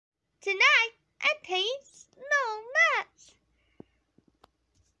Tonight I taste no nuts.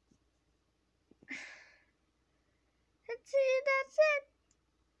 The two that said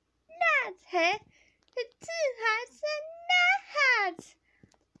nuts, hey? The two has a nut.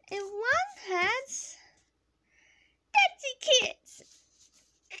 And one has veggiekids.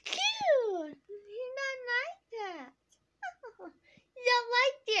 Cute. You don't like that. You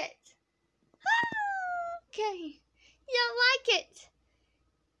like it. Okay. You like it.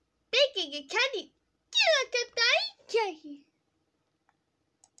 Baking a candy. Get a day.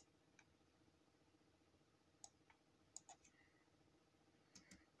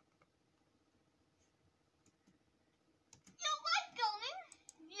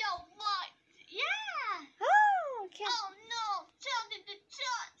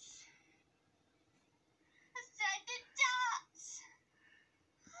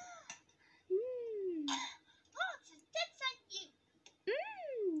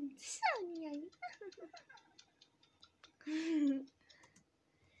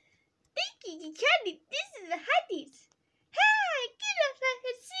 Baking candy, this is the honeys. Hey, get up and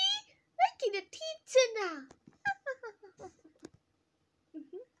see. Look at the teacher now.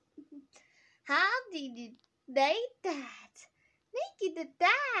 How did you make that? Make it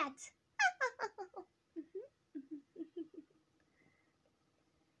that.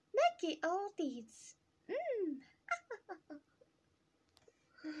 Make it all these.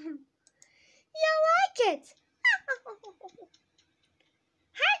 You like it?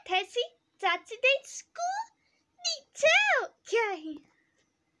 Hi, Percy. Saturday school? Me too. Okay.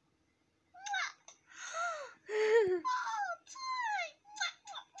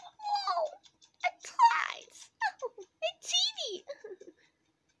 Whoa, a toys. A TV.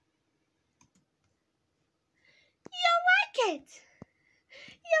 You like it?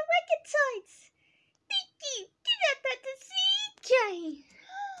 You like it, toys? Thank you. Get up at the CJ.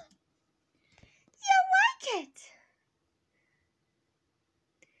 You like it?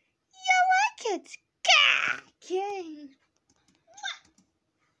 You like it? Okay.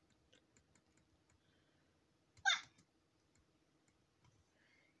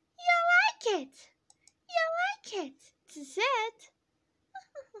 You like it? You like it? This is it.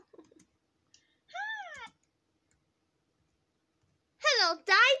 Hello,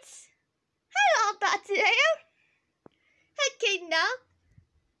 Dice. Hello, Doctor. Okay, now.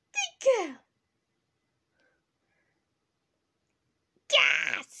 Thank you.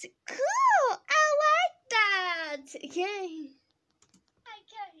 Yes, cool. I like that. Okay.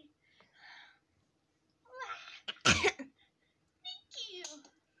 Thank you.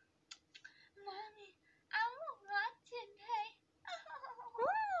 Mommy, I will not today.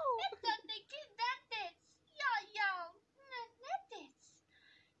 It's not the kid that is. Yo. That is.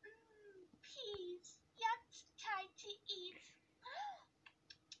 Peas. That's time to eat.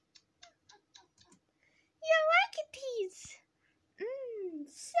 You like it, peas?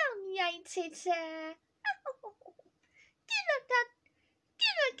 So yummy, teacher. Get a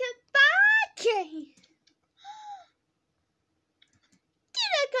goodbye. Get a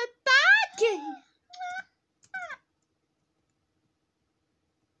goodbye.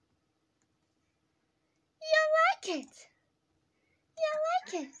 You like it? You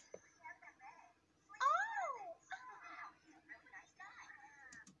like it?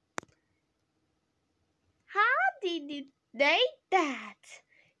 How did you make that?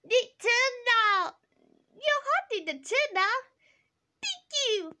 It turned out. How did it turn out? Thank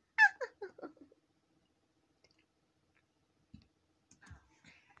you.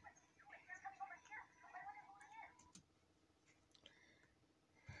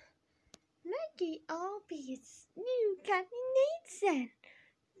 Maggie Albie's new combination.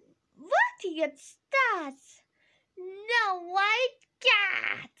 What it starts? No, I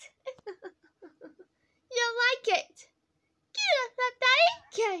got. You like it? Get us a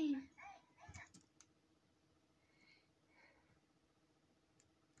bacon.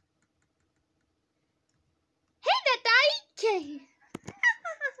 Hey, the bacon.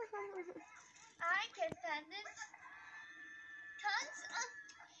 I can send this. Tons of.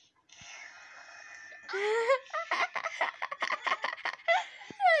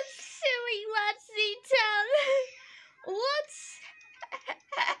 Silly Watsy Town. What's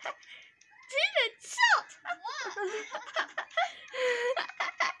did it shot?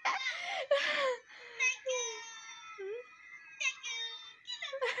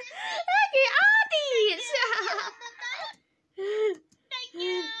 Look at all these. Thank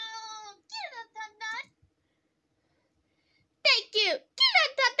you. Thank you. Get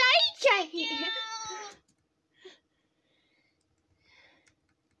up the bacon.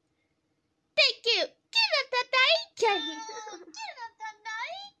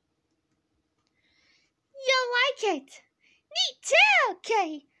 like it. Me too.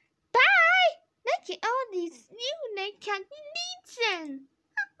 Okay. Bye. Look at all these new they can listen.